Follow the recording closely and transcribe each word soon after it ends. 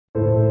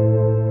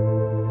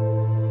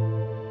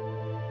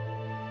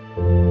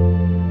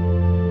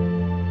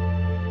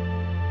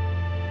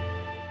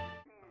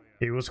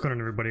Hey, what's going on,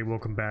 everybody?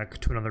 Welcome back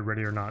to another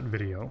Ready or Not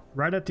video.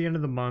 Right at the end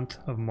of the month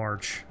of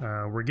March,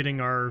 we're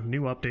getting our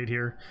new update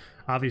here.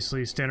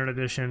 Obviously, Standard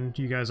Edition,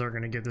 you guys aren't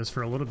going to get this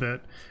for a little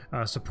bit.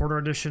 Supporter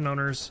Edition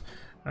owners,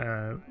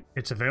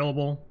 it's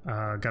available.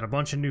 Got a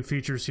bunch of new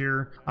features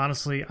here.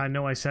 Honestly, I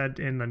know I said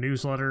in the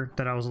newsletter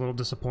that I was a little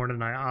disappointed,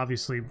 and I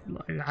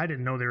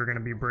didn't know they were going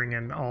to be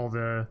bringing all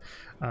the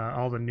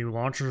new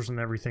launchers and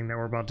everything that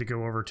we're about to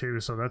go over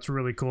to, so that's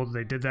really cool that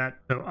they did that.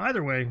 So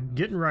either way,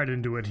 getting right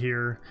into it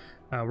here.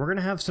 We're going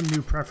to have some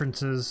new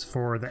preferences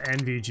for the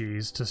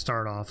NVGs to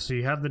start off. So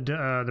you have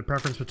the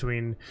preference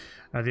between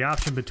the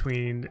option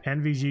between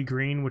NVG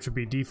Green, which would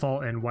be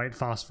default, and white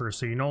phosphor.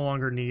 So you no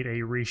longer need a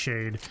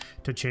reshade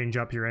to change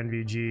up your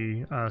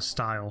NVG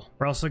style.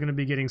 We're also going to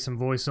be getting some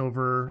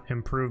voiceover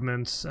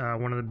improvements.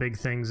 One of the big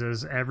things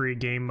is every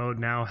game mode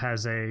now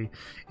has an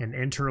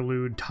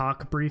interlude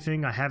talk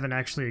briefing. I haven't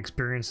actually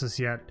experienced this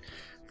yet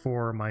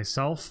for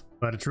myself,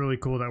 but it's really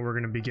cool that we're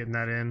going to be getting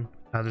that in.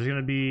 There's going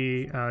to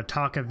be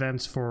talk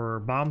events for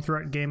bomb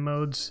threat game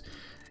modes,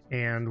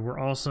 and we're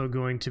also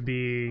going to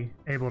be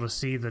able to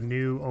see the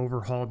new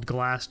overhauled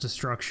glass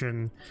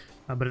destruction,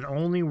 but it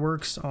only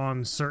works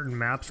on certain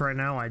maps right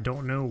now. I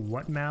don't know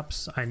what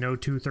maps. I know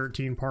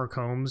 213 Park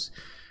Homes.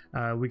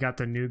 We got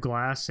the new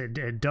glass.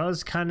 It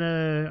does kind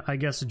of, I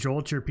guess,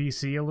 jolt your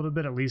PC a little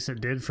bit. At least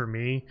it did for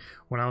me.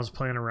 When I was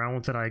playing around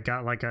with it, I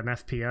got like an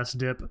FPS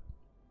dip.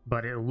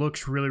 But it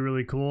looks really,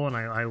 really cool, and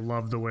I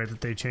love the way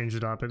that they changed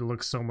it up. It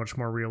looks so much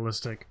more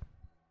realistic.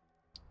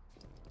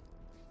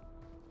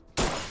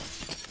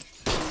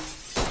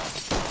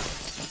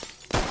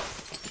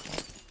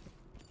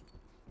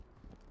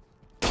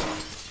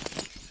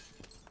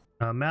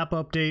 Map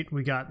update,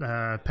 we got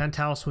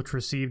Penthouse, which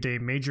received a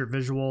major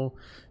visual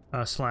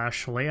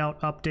slash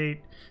layout update.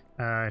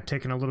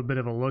 Taking a little bit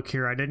of a look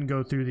here. I didn't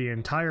go through the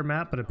entire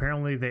map, but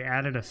apparently they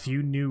added a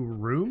few new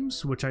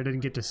rooms, which I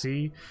didn't get to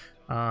see.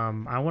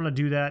 I want to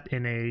do that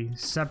in a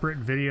separate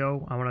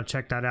video. I want to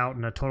check that out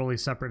in a totally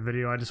separate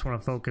video. I just want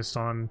to focus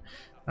on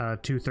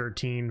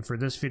 213 for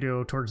this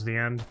video towards the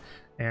end,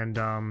 and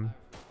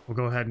we'll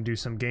go ahead and do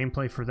some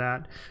gameplay for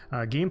that.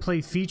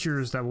 Gameplay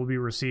features that we'll be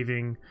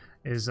receiving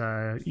is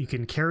you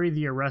can carry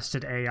the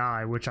arrested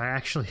AI, which I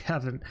actually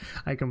haven't.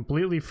 I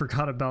completely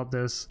forgot about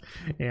this,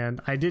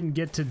 and I didn't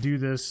get to do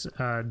this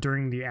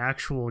during the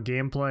actual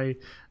gameplay.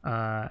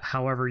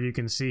 However, you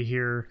can see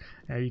here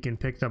you can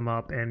pick them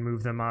up and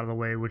move them out of the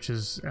way, which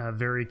is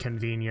very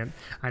convenient.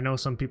 I know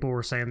some people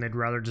were saying they'd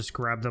rather just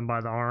grab them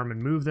by the arm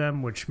and move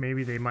them, which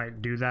maybe they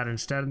might do that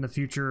instead in the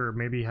future, or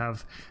maybe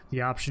have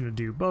the option to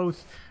do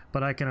both,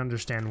 but I can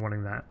understand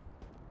wanting that.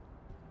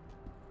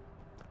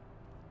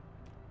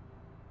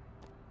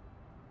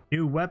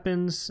 New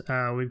weapons,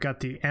 we've got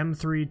the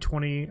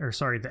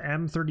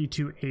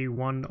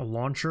M32A1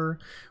 launcher,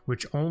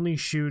 which only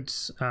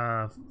shoots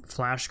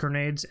flash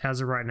grenades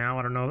as of right now.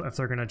 I don't know if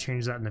they're going to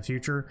change that in the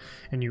future.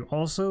 And you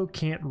also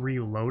can't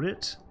reload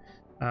it.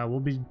 We'll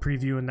be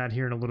previewing that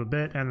here in a little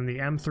bit. And then the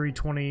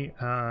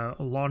M320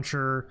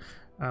 launcher,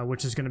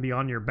 which is going to be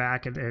on your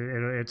back.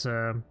 It's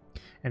a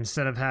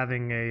instead of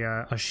having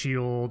a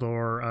shield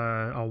or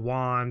a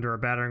wand or a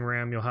battering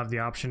ram, you'll have the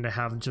option to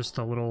have just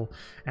a little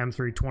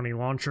M320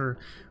 launcher,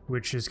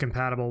 which is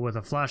compatible with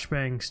a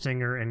flashbang,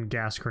 stinger, and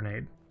gas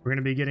grenade. We're going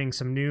to be getting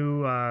some new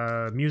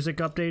music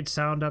updates,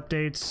 sound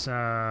updates,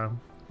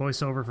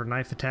 voiceover for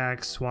knife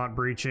attacks, SWAT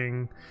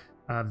breaching,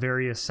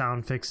 various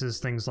sound fixes,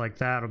 things like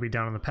that will be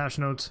down in the patch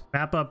notes.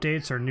 Map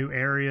updates are new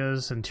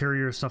areas,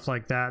 interior, stuff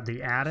like that.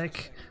 The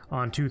attic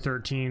on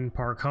 213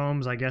 Park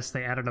Homes, I guess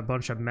they added a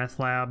bunch of meth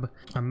lab,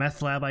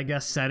 I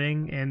guess,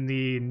 setting in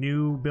the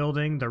new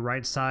building, the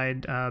right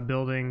side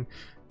building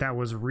that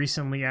was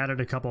recently added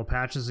a couple of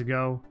patches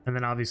ago. And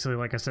then obviously,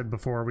 like I said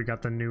before, we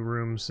got the new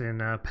rooms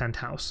in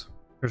Penthouse.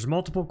 There's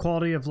multiple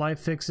quality of life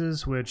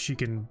fixes, which you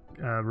can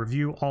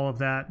review all of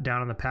that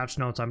down in the patch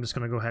notes. I'm just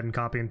going to go ahead and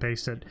copy and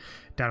paste it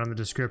down in the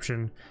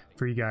description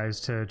for you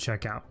guys to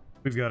check out.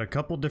 We've got a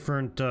couple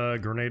different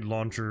grenade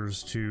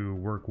launchers to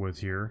work with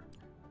here.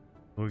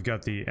 We've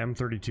got the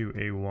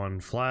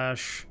M32A1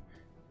 flash,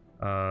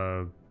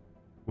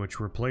 which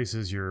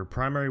replaces your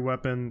primary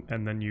weapon,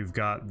 and then you've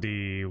got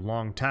the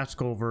long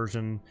tactical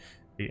version,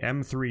 the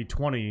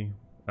M320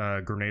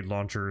 grenade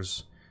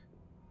launchers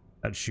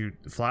that shoot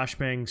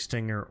flashbang,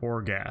 stinger,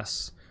 or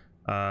gas.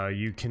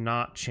 You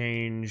cannot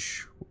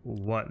change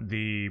what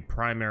the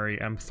primary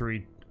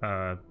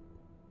the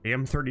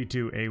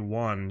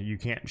M32A1, you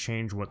can't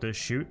change what this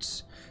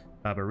shoots,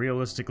 but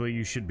realistically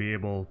you should be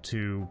able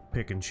to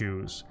pick and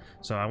choose.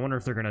 So I wonder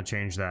if they're going to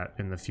change that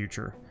in the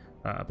future.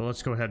 But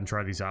let's go ahead and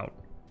try these out.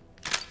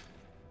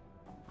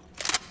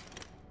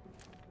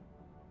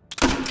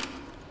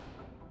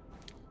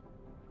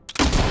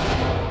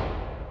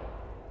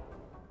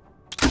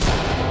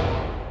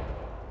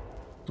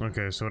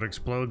 Okay, so it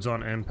explodes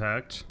on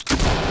impact.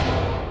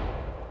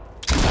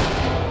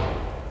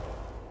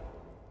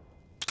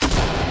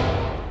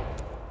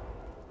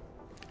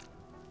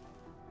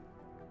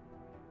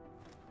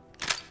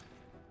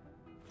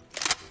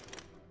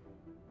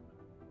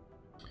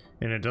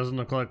 And it doesn't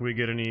look like we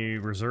get any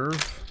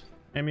reserve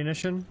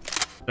ammunition.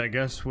 I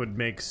guess would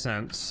make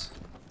sense.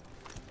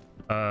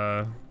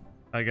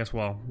 I guess,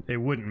 well, it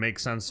wouldn't make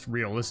sense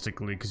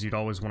realistically because you'd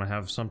always want to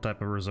have some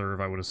type of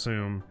reserve, I would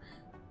assume.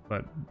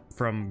 But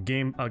from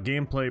a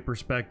gameplay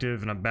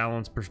perspective and a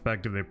balance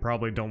perspective, they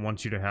probably don't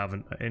want you to have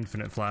an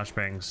infinite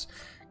flashbangs,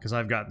 because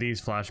I've got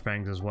these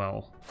flashbangs as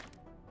well.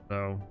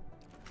 So,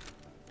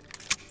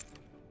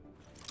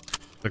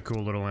 it's a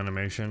cool little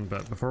animation.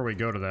 But before we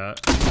go to that,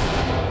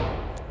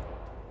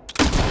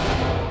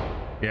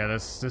 yeah,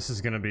 this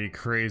is gonna be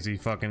crazy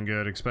fucking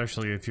good,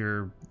 especially if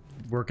you're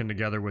working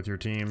together with your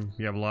team.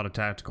 You have a lot of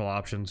tactical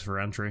options for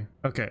entry.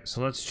 Okay,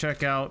 so let's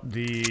check out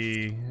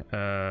the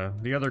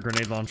other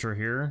grenade launcher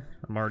here.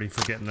 I'm already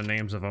forgetting the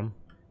names of them.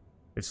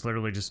 It's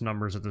literally just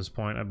numbers at this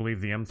point. I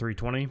believe the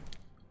M320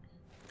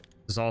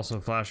 is also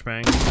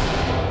flashbang.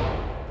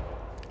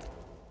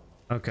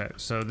 Okay,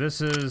 so this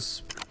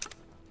is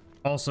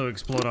also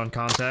explode on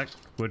contact,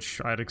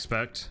 which I'd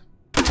expect.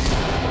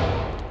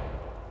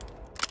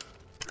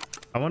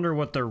 I wonder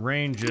what their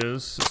range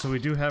is. So we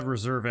do have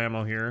reserve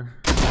ammo here.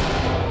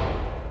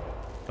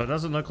 But it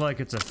doesn't look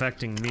like it's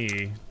affecting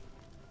me.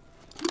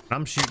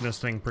 I'm shooting this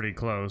thing pretty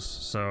close,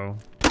 so...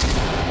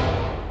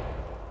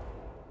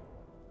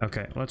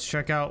 Okay, let's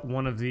check out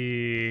one of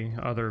the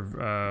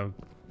other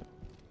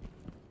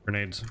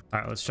grenades.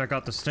 Alright, let's check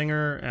out the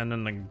Stinger and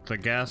then the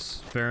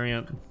gas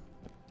variant.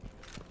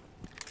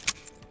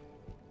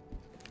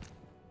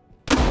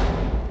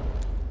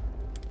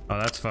 Oh,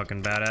 that's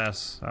fucking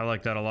badass. I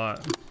like that a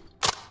lot.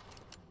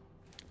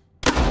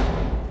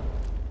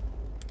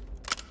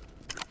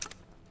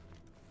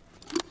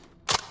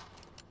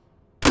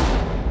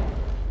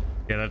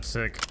 Yeah, that's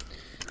sick.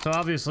 So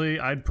obviously,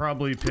 I'd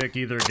probably pick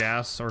either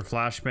gas or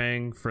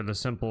flashbang for the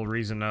simple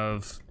reason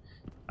of,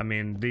 I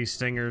mean, these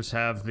Stingers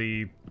have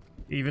the,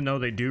 even though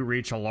they do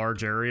reach a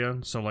large area,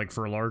 so like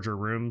for larger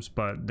rooms,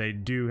 but they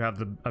do have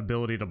the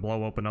ability to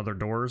blow open other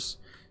doors,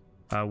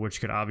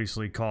 which could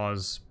obviously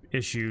cause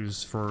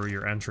issues for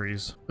your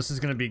entries. This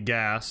is going to be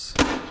gas.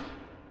 I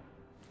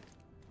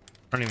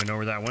don't even know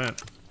where that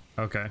went.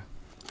 Okay.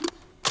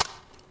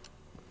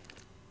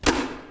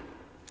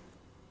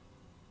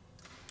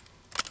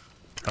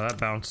 Oh, that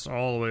bounced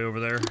all the way over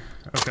there.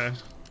 Okay.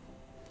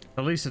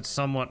 At least it's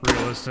somewhat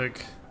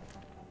realistic.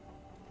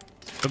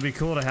 It'd be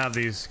cool to have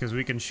these, because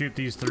we can shoot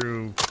these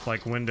through,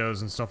 like,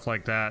 windows and stuff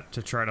like that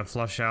to try to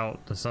flush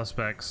out the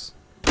suspects.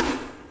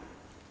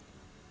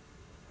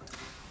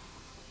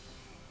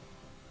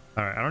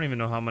 Alright, I don't even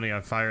know how many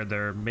I fired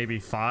there. Maybe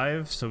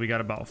 5? So we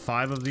got about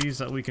 5 of these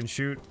that we can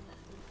shoot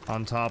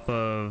on top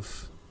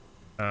of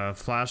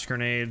flash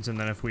grenades, and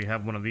then if we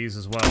have one of these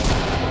as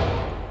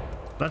well.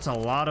 That's a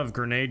lot of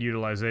grenade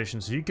utilization,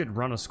 so you could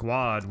run a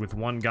squad with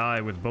one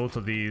guy with both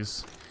of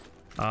these.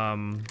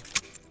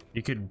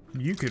 You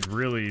could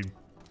really,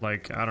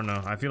 like, I don't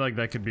know, I feel like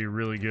that could be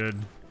really good.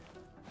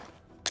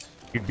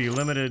 You'd be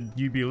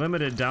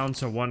limited down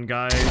to one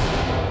guy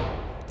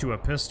to a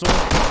pistol.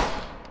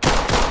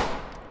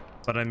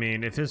 But I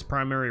mean, if his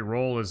primary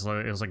role is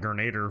a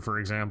grenader, for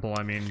example,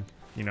 I mean,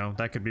 you know,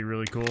 that could be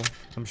really cool.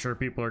 I'm sure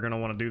people are gonna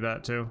want to do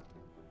that too.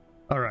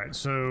 Alright,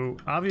 so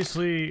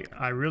obviously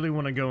I really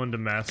want to go into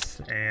meth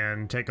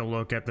and take a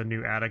look at the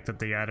new attic that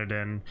they added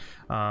in.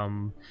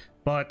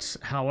 But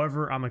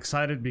however, I'm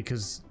excited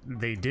because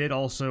they did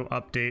also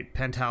update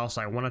Penthouse.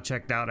 I want to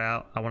check that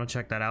out. I want to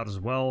check that out as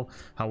well.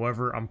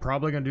 However, I'm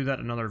probably going to do that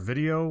in another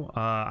video.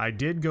 I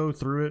did go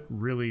through it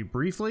really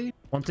briefly.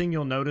 One thing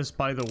you'll notice,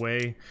 by the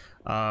way,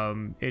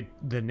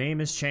 the name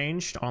has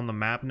changed on the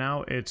map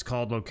now. It's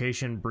called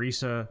Location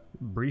Brisa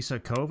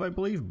Cove, I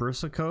believe.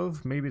 Brisa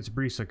Cove? Maybe it's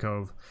Brisa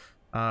Cove.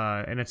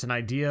 And it's an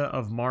idea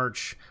of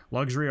March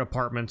luxury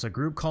apartments. A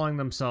group calling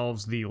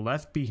themselves the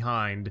Left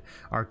Behind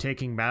are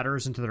taking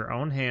matters into their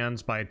own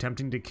hands by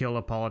attempting to kill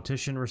a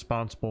politician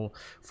responsible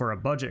for a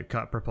budget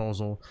cut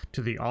proposal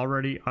to the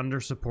already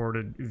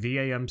undersupported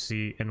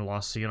VAMC in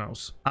Los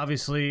Llanos.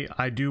 Obviously,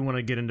 I do want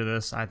to get into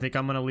this. I think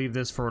I'm going to leave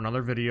this for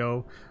another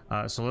video.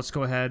 So let's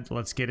go ahead.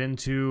 Let's get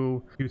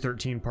into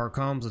 213 Park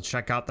Homes. Let's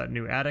check out that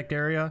new attic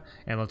area,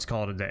 and let's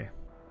call it a day.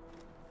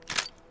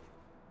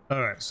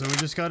 Alright, so we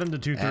just got into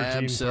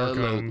 213 Park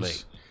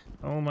Homes.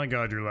 Oh my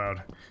god, you're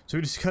loud. So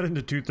we just got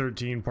into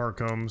 213 Park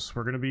Homes.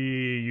 We're going to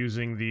be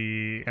using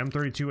the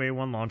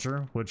M32A1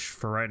 launcher, which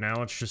for right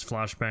now, it's just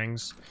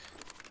flashbangs.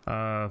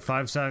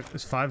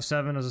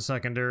 5.7 as a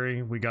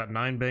secondary. We got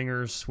 9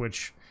 bangers,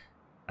 which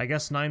I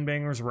guess 9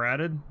 bangers were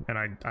added, and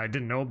I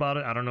didn't know about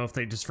it. I don't know if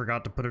they just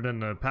forgot to put it in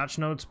the patch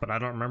notes, but I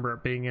don't remember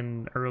it being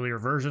in earlier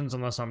versions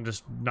unless I'm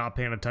just not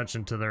paying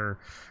attention to their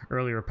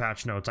earlier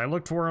patch notes. I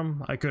looked for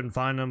them, I couldn't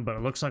find them, but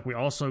it looks like we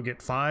also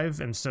get 5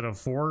 instead of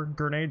 4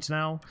 grenades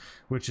now,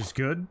 which is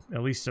good,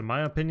 at least in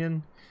my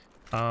opinion.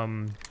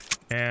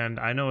 And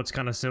I know it's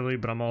kind of silly,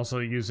 but I'm also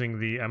using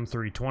the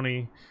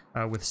M320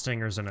 with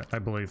stingers in it, I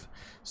believe.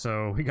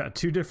 So we got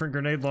 2 different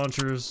grenade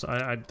launchers.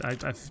 I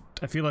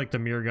feel like the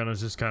mirror gun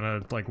is just kind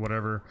of like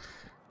whatever.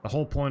 The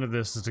whole point of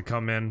this is to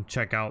come in,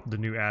 check out the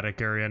new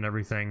attic area and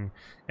everything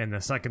in the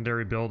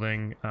secondary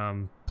building,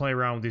 play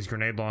around with these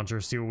grenade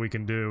launchers, see what we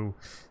can do.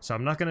 So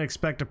I'm not going to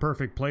expect a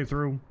perfect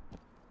playthrough.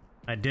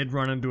 I did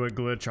run into a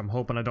glitch. I'm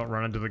hoping I don't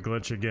run into the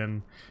glitch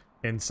again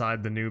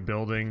inside the new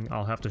building.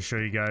 I'll have to show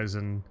you guys,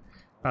 and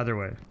either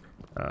way,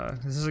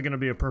 this isn't going to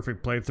be a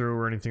perfect playthrough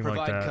or anything like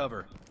that. Provide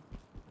cover.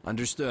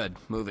 Understood.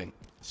 Moving.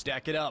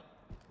 Stack it up.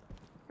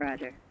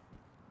 Roger.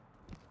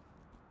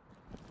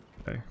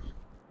 Okay.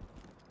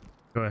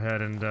 Go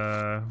ahead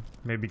and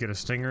maybe get a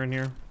stinger in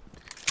here.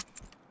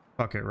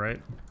 Fuck it,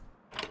 right?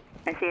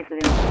 I see a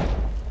civilian.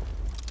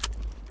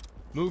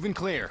 Moving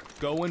clear.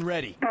 Going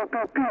ready. Go,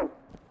 go, go.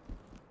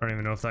 I don't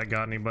even know if that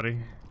got anybody.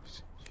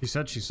 She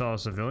said she saw a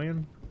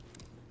civilian.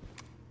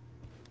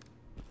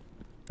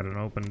 Got an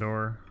open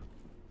door.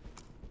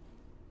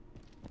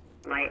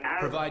 Light out.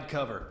 Provide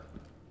cover.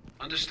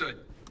 Understood.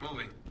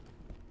 Moving.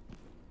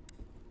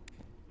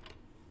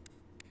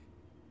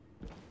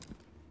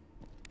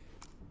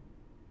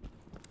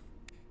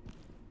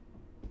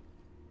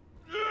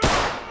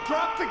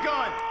 Drop the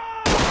gun!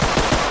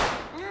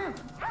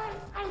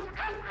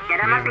 Get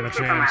him I up gave him a and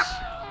shoot him chance.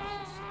 out.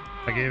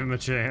 I gave him a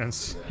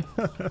chance.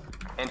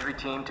 Entry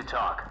team to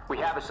talk. We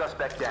have a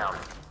suspect down.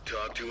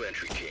 Talk to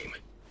entry team.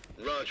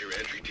 Roger,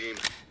 entry team.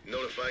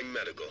 Notifying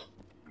medical.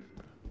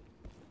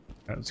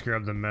 Let's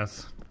grab the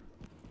meth.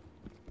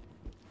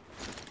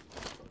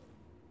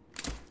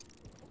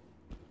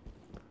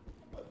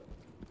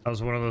 That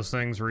was one of those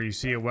things where you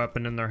see a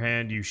weapon in their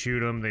hand, you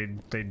shoot them,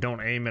 they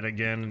don't aim it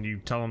again, and you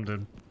tell them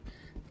to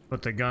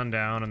put the gun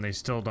down, and they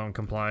still don't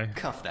comply.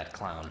 Cuff that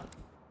clown.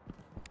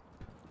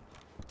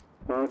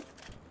 Hold.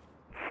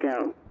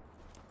 Still.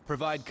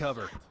 Provide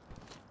cover.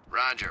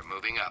 Roger,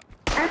 moving up.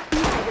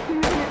 FBI, the team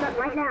is up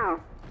right now.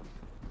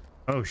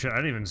 Oh shit, I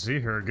didn't even see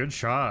her. Good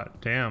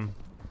shot. Damn.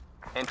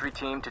 Entry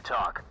team to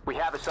talk. We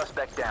have a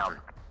suspect down.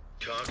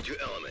 Talk to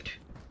element.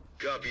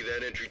 Copy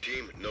that, entry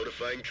team.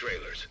 Notifying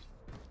trailers.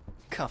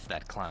 Cuff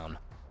that clown.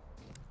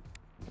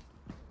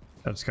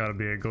 That's gotta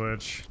be a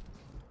glitch.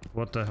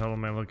 What the hell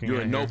am I looking You're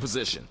at in no here?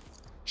 position.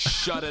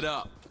 Shut it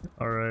up.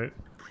 Alright.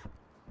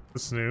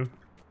 That's new.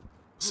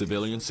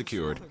 Civilian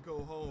secured.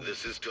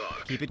 This is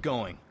talk. Keep it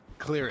going.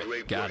 Clear it.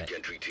 Great Got work, it.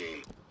 entry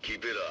team.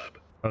 Keep it up.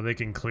 Oh, they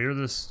can clear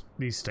these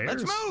stairs?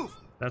 Let's move!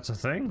 That's a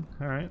thing?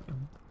 Alright.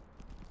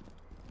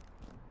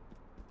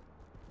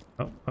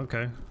 Oh,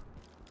 okay.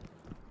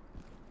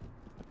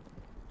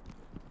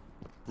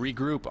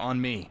 Regroup on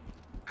me.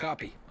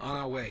 Copy. On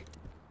our way.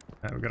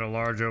 Alright, we got a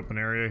large open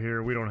area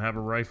here. We don't have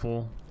a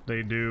rifle.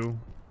 They do.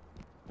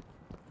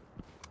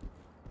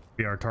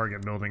 Be our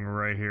target building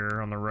right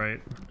here on the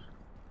right.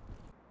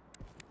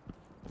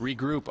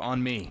 Regroup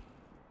on me.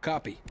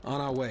 Copy. On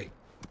our way.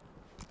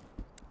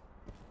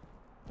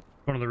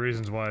 One of the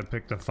reasons why I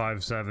picked the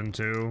 5.7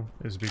 too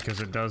is because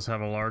it does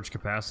have a large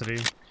capacity.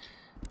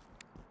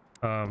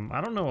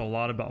 I don't know a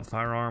lot about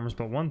firearms,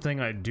 but one thing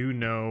I do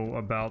know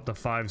about the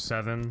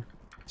 5.7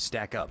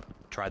 Stack up.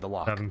 Try the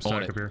lock. have them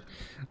stack up here.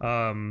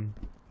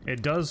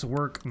 It does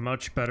work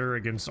much better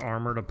against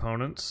armored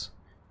opponents.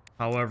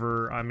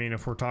 However, I mean,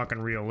 if we're talking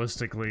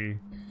realistically,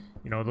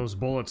 you know, those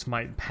bullets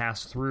might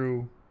pass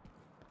through.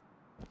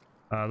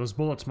 Those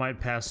bullets might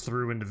pass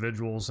through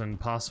individuals and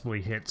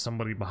possibly hit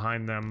somebody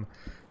behind them.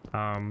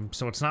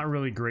 So it's not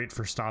really great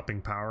for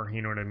stopping power,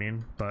 you know what I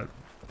mean? But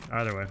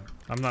either way,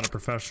 I'm not a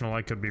professional.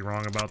 I could be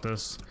wrong about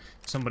this.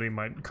 Somebody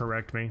might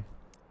correct me.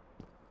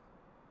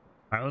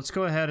 Alright, let's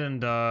go ahead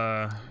and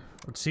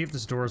let's see if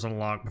this door is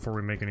unlocked before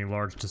we make any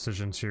large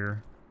decisions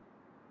here.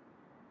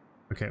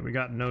 Okay, we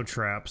got no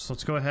traps.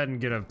 Let's go ahead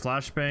and get a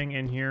flashbang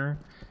in here,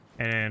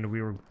 and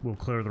we'll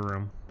clear the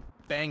room.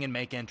 Bang and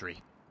make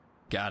entry.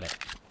 Got it.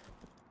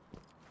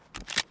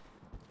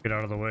 Get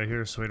out of the way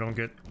here so we don't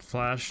get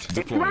flashed.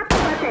 Deploy.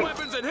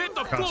 Weapons and hit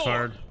the Shots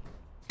fired.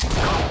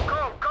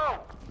 Go, go!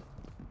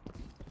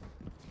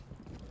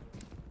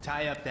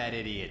 Tie up that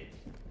idiot.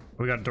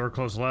 We got door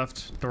closed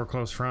left, door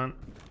closed front.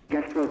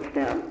 Just hold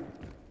still.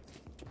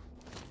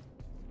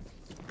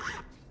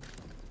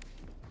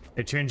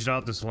 It changed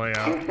out this layout.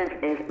 Access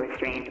is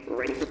restrained,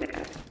 ready for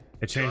pickup.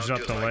 It changed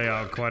up the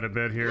layout quite a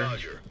bit here.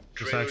 Roger.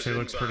 This Trailers actually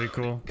looks pretty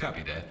inbound. cool.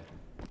 Copy that.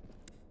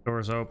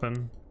 Doors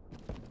open.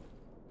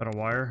 Got a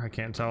wire? I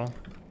can't tell.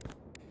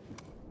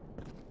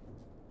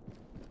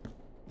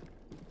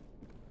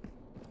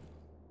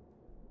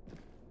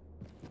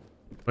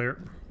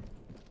 Clear.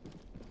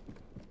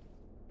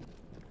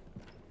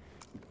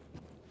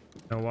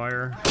 No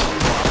wire.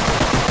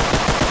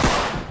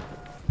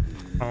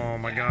 Oh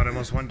my god, it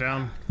almost went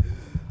down.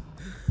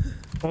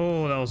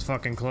 Oh, that was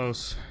fucking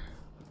close.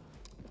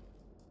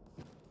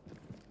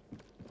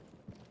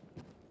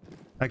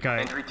 That guy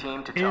Entry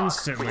team to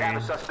talk. We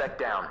have a suspect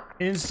down.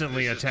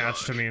 instantly This is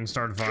attached to Dodge. me and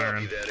started Copy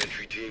firing. that,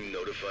 entry team.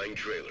 Notifying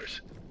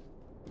trailers.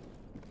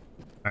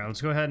 Alright,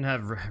 let's go ahead and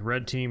have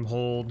red team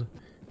hold,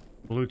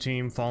 blue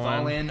team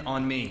fall in.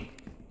 on me.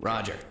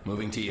 Roger.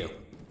 Moving to you.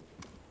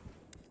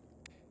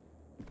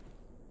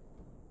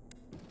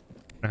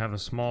 I have a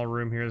small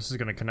room here. This is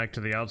going to connect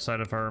to the outside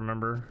if I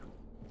remember.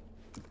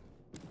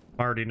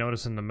 Already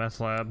noticing the meth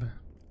lab.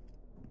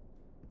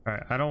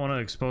 Alright, I don't want to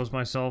expose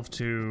myself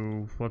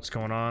to what's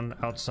going on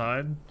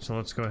outside, so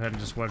let's go ahead and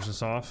just wedge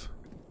this off.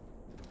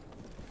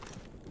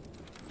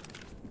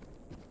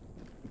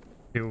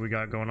 See what we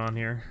got going on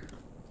here.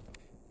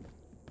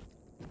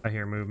 I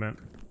hear movement.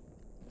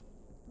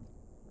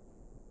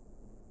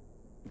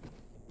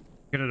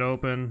 Get it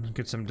open,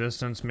 get some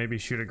distance, maybe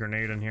shoot a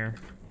grenade in here.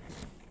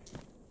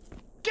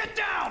 Get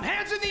down!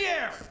 Hands in the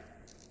air!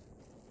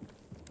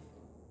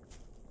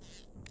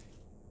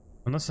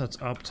 Unless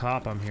that's up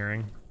top, I'm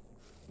hearing.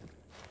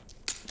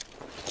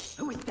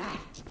 Who is that?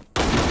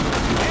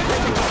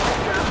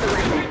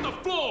 Hit the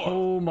floor!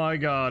 Oh my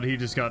god, he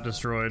just got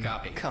destroyed.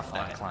 Copy. Cuff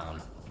that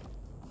clown.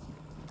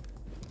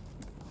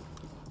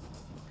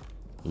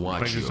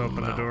 Watch I just your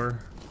opened the mouth. door.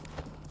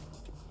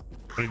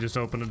 He just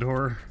opened the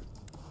door.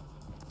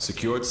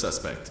 Secured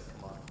suspect.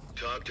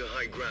 Talk to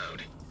high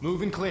ground.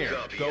 Moving clear.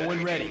 Copy. Going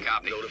entry ready. team.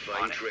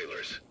 Notifying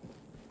trailers.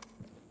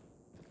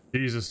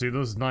 Jesus, dude,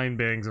 those 9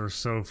 bangs are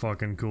so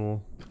fucking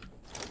cool.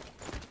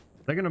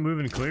 They gonna move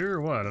in clear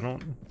or what? I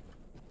don't...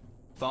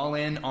 Fall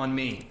in on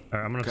me.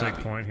 Alright, I'm gonna take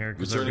Copy. point here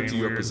because they're Returning being to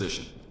your weird.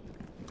 position.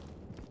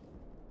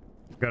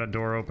 Got a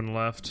door open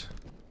left.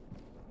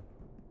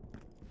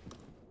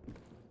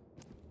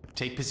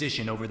 Take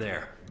position over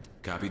there.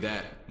 Copy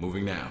that.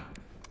 Moving now.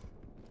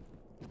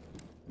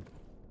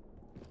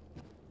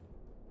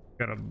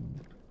 Got a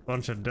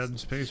bunch of dead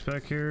space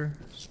back here.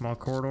 Small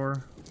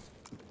corridor.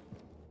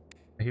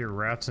 I hear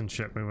rats and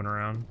shit moving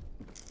around.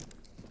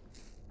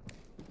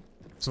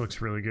 This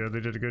looks really good. They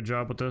did a good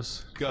job with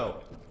this.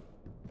 Go.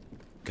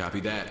 Copy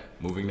that.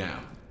 Moving now.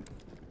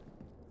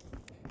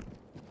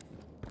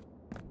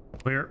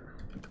 Clear.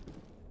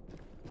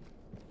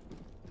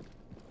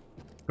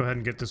 Go ahead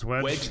and get this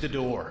wedge. Wedge the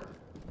door.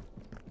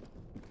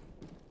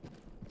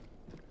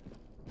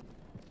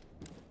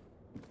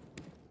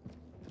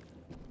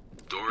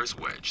 Door is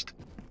wedged.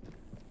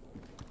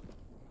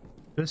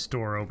 This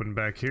door opened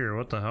back here.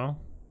 What the hell?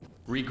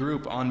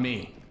 Regroup on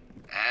me.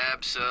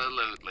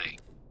 Absolutely.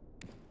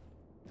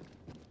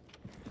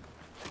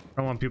 I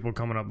don't want people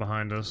coming up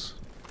behind us.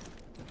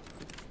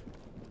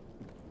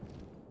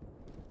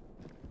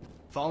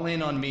 Fall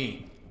in on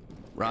me.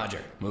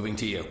 Roger. Moving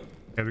to you.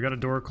 Okay, we got a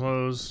door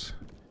closed.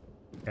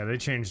 Yeah, they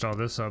changed all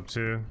this up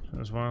too,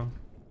 as well.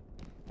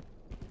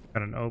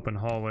 Got an open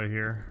hallway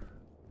here.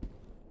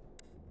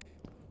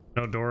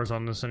 No doors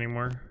on this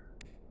anymore.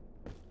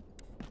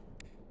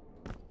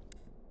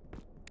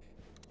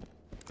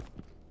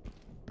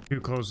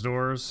 Two closed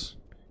doors.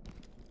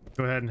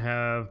 Go ahead and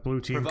have blue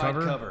team Provide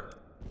cover.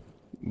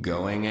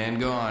 Going and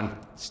gone.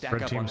 Stack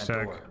Red up team on that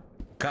stack. door.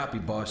 Copy,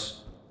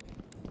 boss.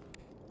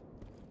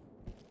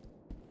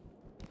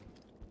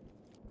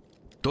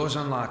 Door's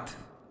unlocked.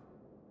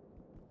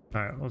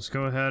 Alright, let's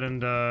go ahead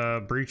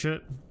and breach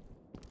it.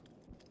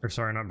 Or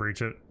sorry, not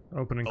breach it.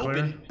 Open and clear.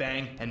 Open,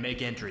 bang, and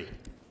make entry.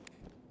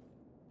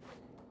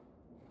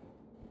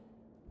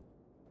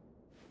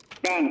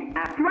 Bang.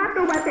 Drop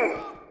the weapon.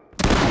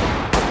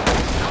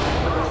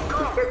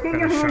 Just in Got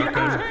your a hands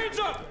shotgun. up. Hands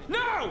up!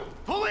 Now!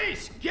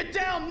 Police, get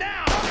down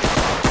now!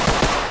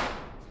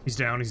 He's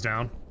down, he's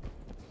down.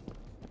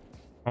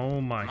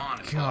 Oh my on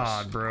it,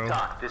 god, boss. bro.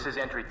 Doc, this is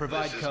entry.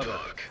 Provide This is cover.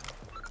 Doc.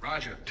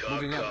 Roger. Doc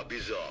Moving up.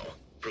 copies all.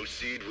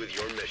 Proceed with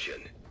your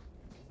mission.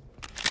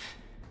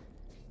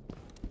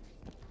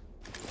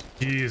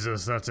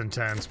 Jesus, that's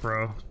intense,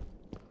 bro.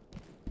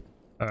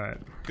 Alright.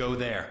 Go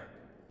there.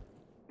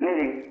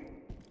 Moving.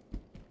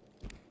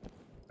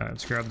 Alright,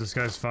 let's grab this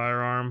guy's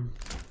firearm.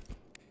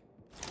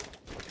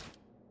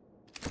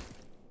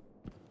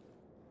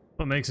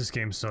 What makes this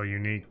game so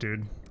unique,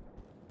 dude?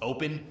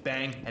 Open,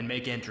 bang, and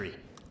make entry.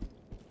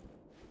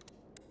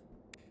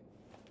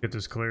 Get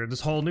this cleared.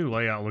 This whole new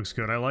layout looks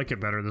good. I like it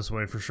better this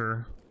way for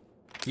sure.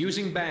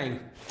 Using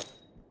bang.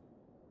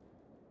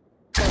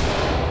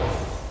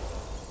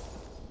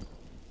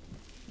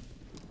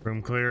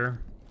 Room clear.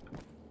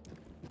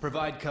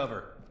 Provide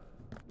cover.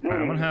 Alright,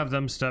 I'm gonna have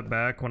them step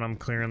back when I'm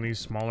clearing these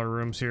smaller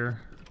rooms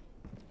here.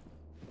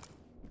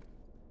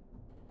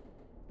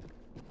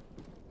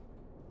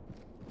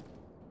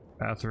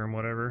 Bathroom,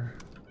 whatever.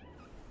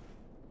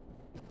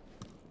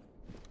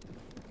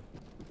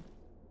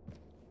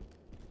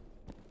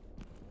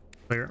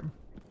 Clear.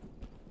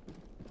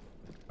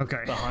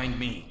 Okay. Behind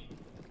me.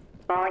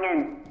 Falling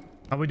in.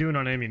 How we doing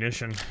on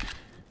ammunition?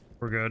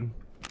 We're good.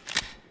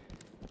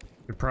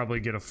 Could probably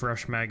get a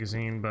fresh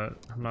magazine, but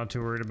I'm not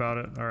too worried about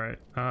it. Alright.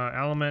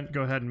 Element,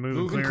 go ahead and move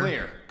and Moving clear.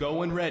 clear.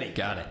 Go and ready.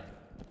 Got it.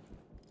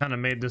 Kind of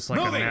made this like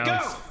Moving,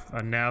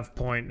 a nav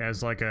point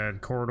as like a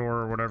corridor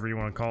or whatever you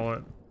want to call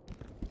it.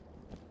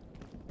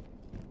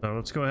 So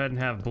let's go ahead and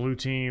have blue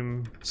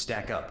team,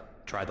 Stack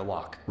up. Try the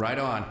lock. Right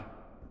on.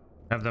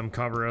 have them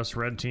cover us,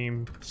 red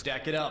team.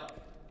 Stack it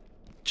up.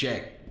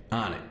 Check.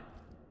 On it.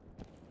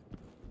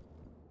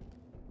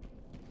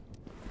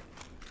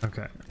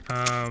 Okay. We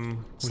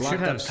It's should locked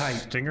have up tight.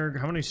 stinger.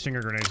 How many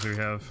stinger grenades do we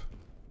have?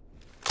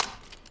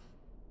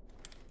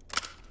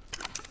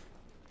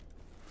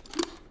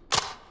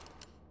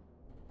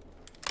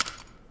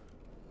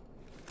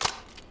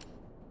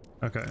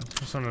 Okay,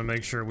 just wanted to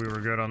make sure we were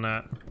good on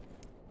that.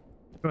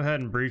 Go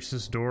ahead and breach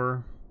this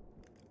door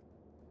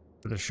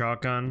with a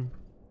shotgun.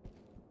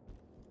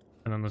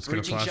 And then let's get a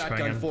Breaching flashbang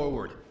shotgun in.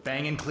 forward.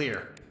 Bang and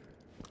clear.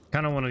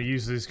 Kind of want to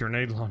use these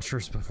grenade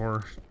launchers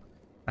before.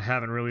 I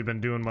haven't really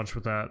been doing much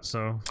with that,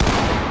 so.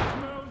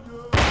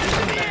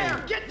 In the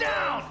air! Get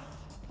down!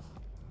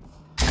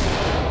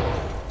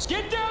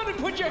 Get down and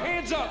put your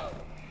hands up!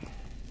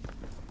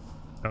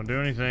 Don't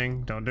do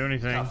anything. Don't do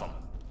anything. Cuff 'em.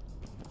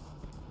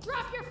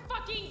 Drop your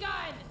fucking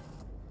gun!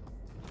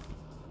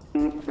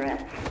 Deep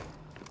breath.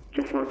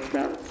 Just hold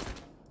still.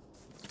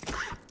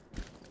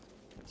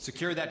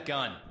 Secure that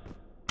gun.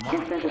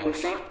 Dispatch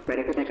assistant,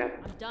 ready for pickup.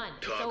 I'm done.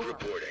 It's Talk over.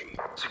 reporting.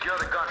 Secure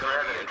the gun for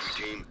Copy, evidence.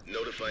 entry team.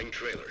 Notifying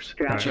trailers.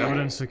 Drop Alright, shot.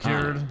 evidence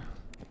secured.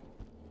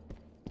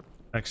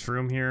 Next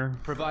room here.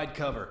 Provide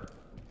cover.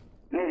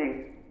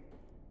 Moving.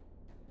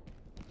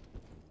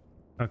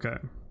 Okay.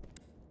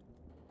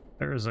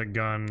 There is a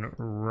gun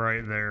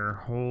right there.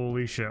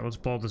 Holy shit. Let's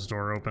blow this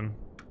door open.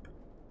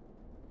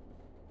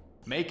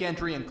 Make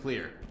entry and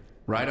clear.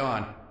 Right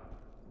on.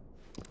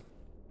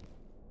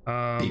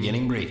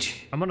 Beginning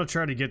breach. I'm gonna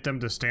try to get them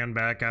to stand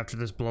back after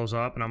this blows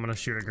up, and I'm gonna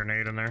shoot a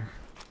grenade in there.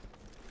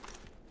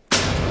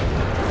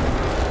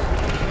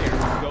 Here,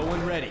 go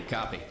when ready.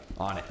 Copy.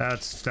 On it.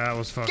 That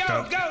was fucked Go,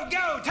 up. go,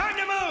 go! Time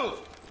to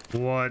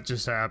move! What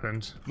just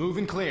happened? Move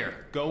and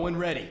clear. Go when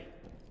ready.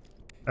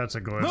 That's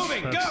a glitch.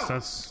 Moving, go!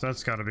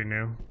 That's gotta be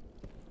new.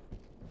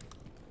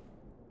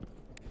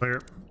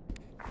 Clear.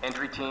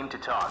 Entry team to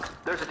talk.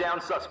 There's a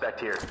down suspect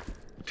here.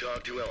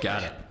 Talk to element.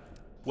 Got it.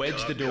 Wedge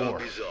Talk the door.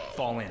 copies all.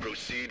 Fall in.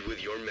 Proceed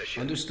with your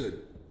mission.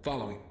 Understood.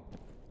 Following.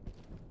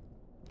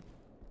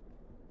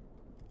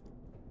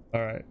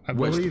 Alright. I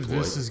Wedge believe deployed.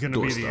 this is gonna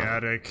Door be the stop.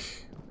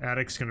 attic.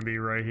 Attic's gonna be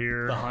right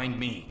here. Behind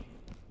me.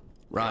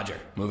 Roger.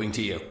 Moving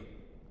to you.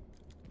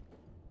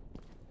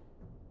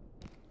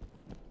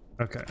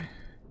 Okay.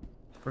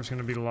 First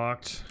gonna be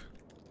locked.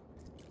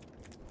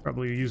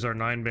 Probably use our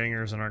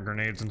 9-bangers and our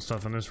grenades and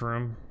stuff in this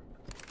room.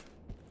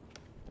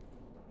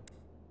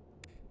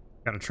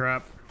 Got a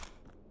trap.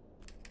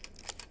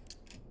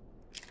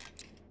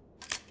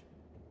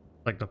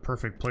 Like the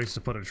perfect place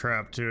to put a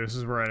trap too. This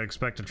is where I'd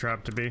expect a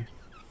trap to be.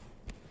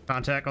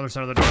 Contact, other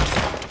side of the door.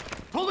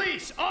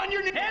 Police! On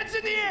your heads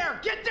in the air!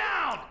 Get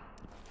down!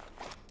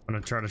 I'm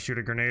gonna try to shoot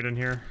a grenade in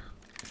here.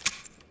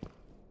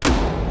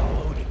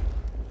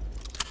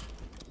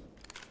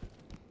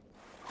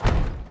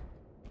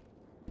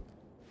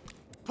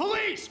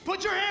 Police!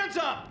 Put your hands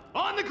up!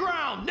 On the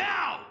ground,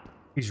 now!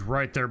 He's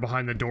right there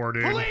behind the door,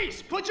 dude.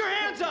 Police! Put your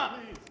hands up!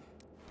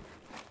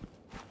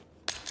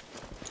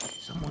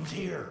 Someone's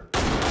here.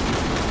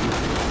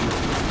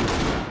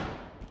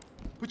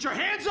 Put your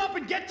hands up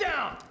and get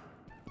down!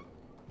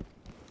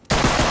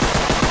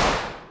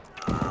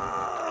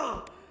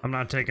 I'm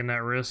not taking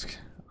that risk.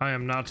 I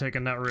am not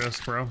taking that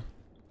risk, bro.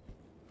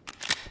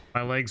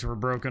 My legs were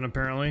broken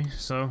apparently,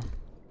 so.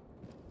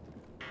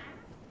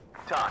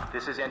 Talk.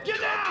 This is entry.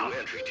 Get Talk down! to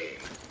entry team.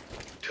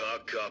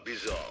 Talk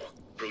copies all.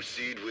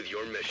 Proceed with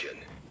your mission.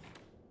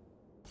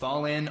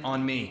 Fall in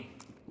on me.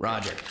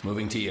 Roger.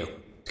 Moving to you.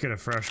 Let's get a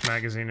fresh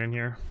magazine in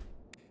here.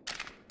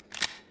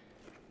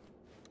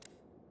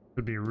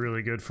 Would be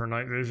really good for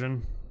night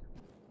vision.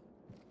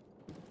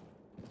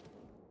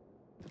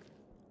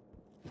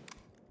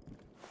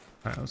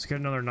 Alright, let's get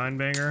another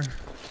 9-banger.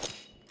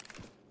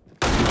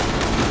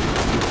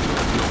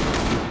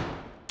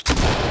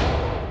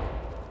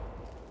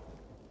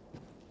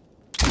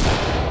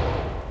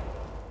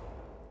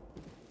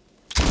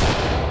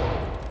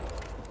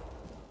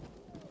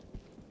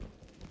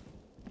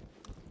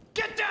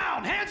 Get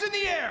down! Hands in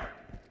the air!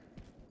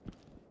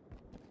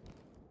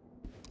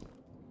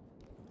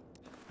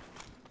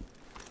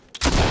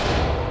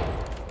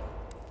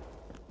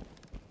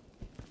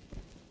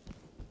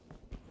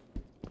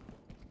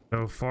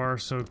 So far,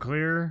 so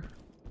clear.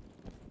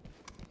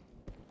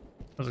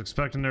 I was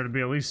expecting there to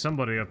be at least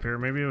somebody up here.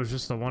 Maybe it was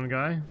just the one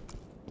guy.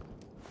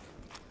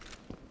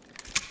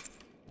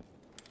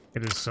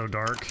 It is so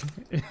dark.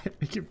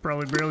 You can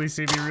probably barely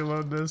see me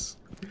reload this.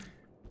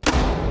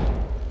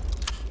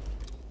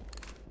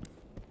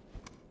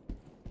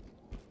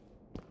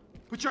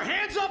 Put your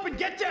hands up and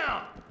get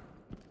down!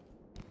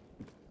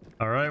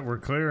 Alright, we're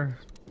clear.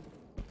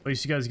 At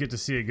least you guys get to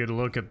see a good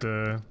look at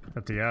the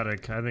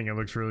attic. I think it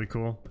looks really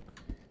cool.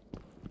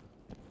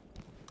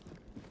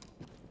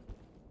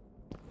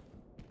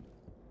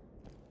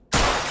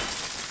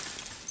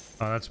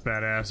 Oh, that's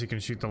badass. You can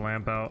shoot the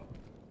lamp out.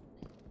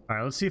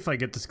 Alright, let's see if I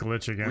get this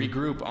glitch again.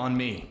 Regroup on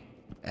me.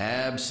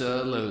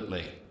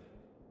 Absolutely.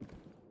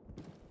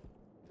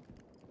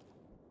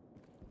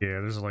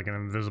 Yeah, there's like an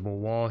invisible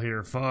wall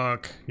here.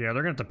 Fuck. Yeah,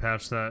 they're gonna have to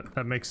patch that.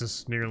 That makes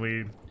this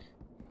nearly...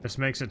 This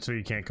makes it so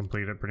you can't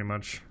complete it, pretty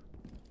much.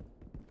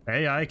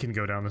 AI can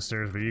go down the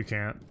stairs, but you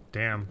can't.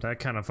 Damn, that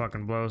kind of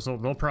fucking blows.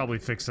 They'll probably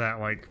fix that,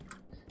 like,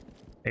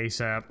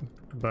 ASAP.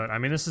 But, I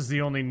mean, this is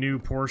the only new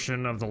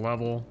portion of the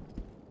level.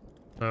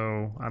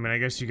 So, I mean, I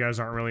guess you guys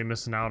aren't really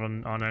missing out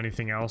on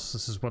anything else.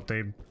 This is what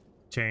they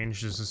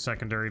changed, is a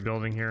secondary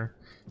building here.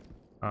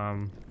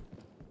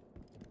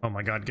 Oh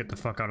my god, get the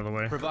fuck out of the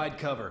way. Provide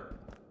cover.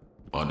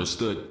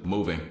 Understood.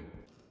 Moving.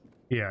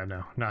 Yeah,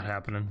 no, not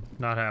happening.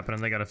 Not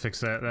happening. They gotta fix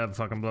that. That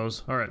fucking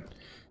blows. Alright.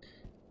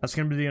 That's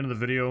gonna be the end of the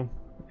video.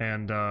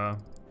 And,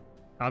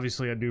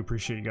 obviously I do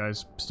appreciate you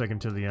guys sticking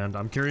to the end.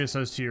 I'm curious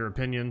as to your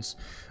opinions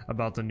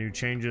about the new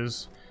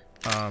changes.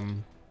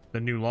 The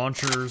new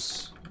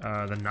launchers,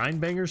 the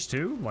 9-bangers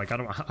too. Like, I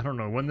don't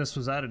know when this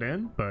was added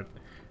in, but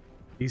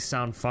these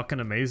sound fucking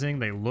amazing.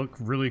 They look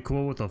really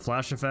cool with the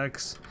flash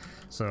effects.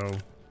 So,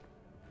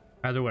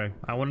 either way,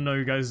 I want to know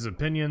your guys'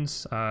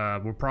 opinions.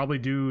 We'll probably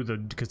do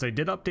because they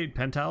did update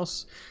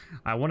Penthouse.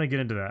 I want to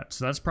get into that.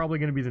 So that's probably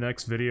going to be the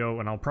next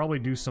video, and I'll probably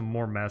do some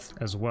more meth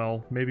as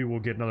well. Maybe we'll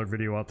get another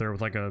video out there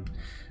with like a,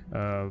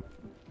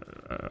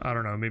 I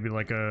don't know, maybe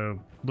like a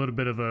little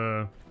bit of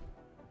a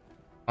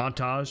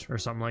montage or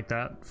something like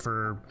that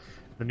for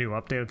the new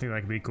update. I think that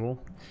could be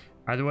cool.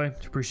 Either way,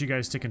 appreciate you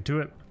guys sticking to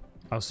it.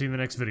 I'll see you in the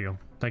next video.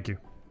 Thank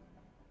you.